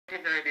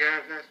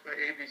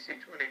ABC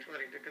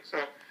 2020 to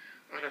consult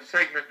on a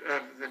segment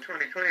of the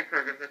 2020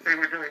 program that they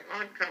were doing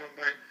on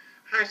Columbine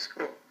High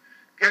School.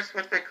 Guess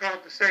what they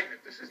called the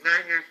segment? This is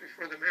 9 years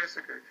before the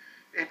massacre.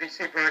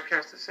 ABC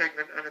broadcast a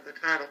segment under the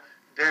title,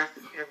 Death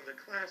in the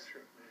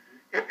Classroom.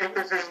 It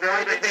was as though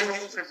why did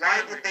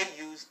they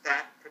use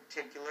that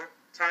particular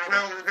title?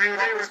 Well, they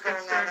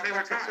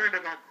were concerned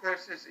about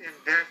courses in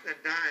death and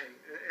dying.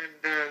 And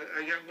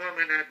a young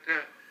woman at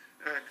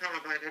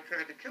Columbine had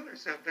tried to kill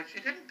herself, but she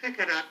didn't pick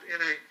it up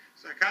in a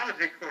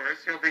psychology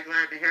course. You'll be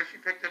glad to hear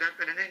she picked it up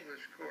in an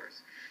English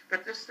course.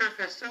 But this stuff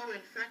has so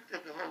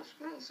infected the whole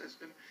school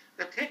system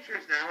that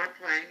teachers now are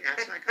playing at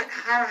psychology. But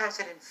how has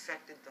it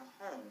infected the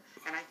home?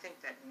 And I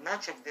think that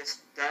much of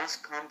this does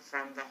come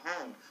from the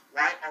home.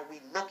 Why are we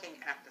looking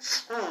at the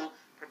school,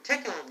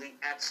 particularly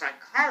at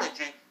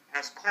psychology,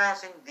 as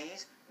causing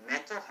these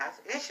mental health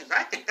issues?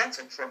 I think that's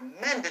a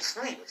tremendous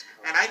leap,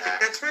 and I think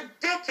that's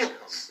ridiculous.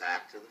 Comes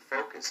back to the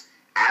focus.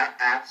 I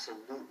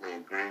absolutely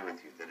agree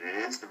with you that it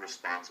is the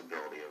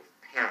responsibility of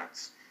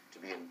parents to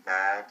be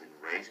involved in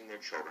raising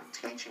their children,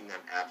 teaching them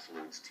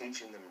absolutes,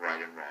 teaching them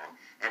right and wrong,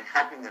 and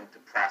helping them to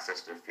process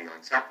their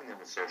feelings, helping them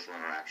with social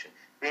interaction,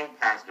 being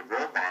positive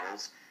role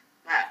models.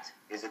 But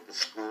is it the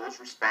school's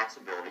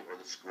responsibility or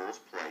the school's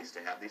place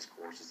to have these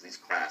courses, these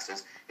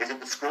classes? Is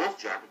it the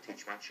school's job to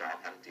teach my child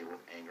how to deal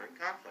with anger and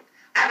conflict?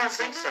 I don't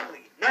think so.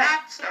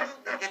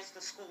 Absolutely. It's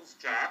the school's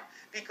job,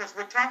 because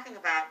we're talking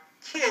about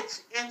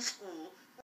kids in school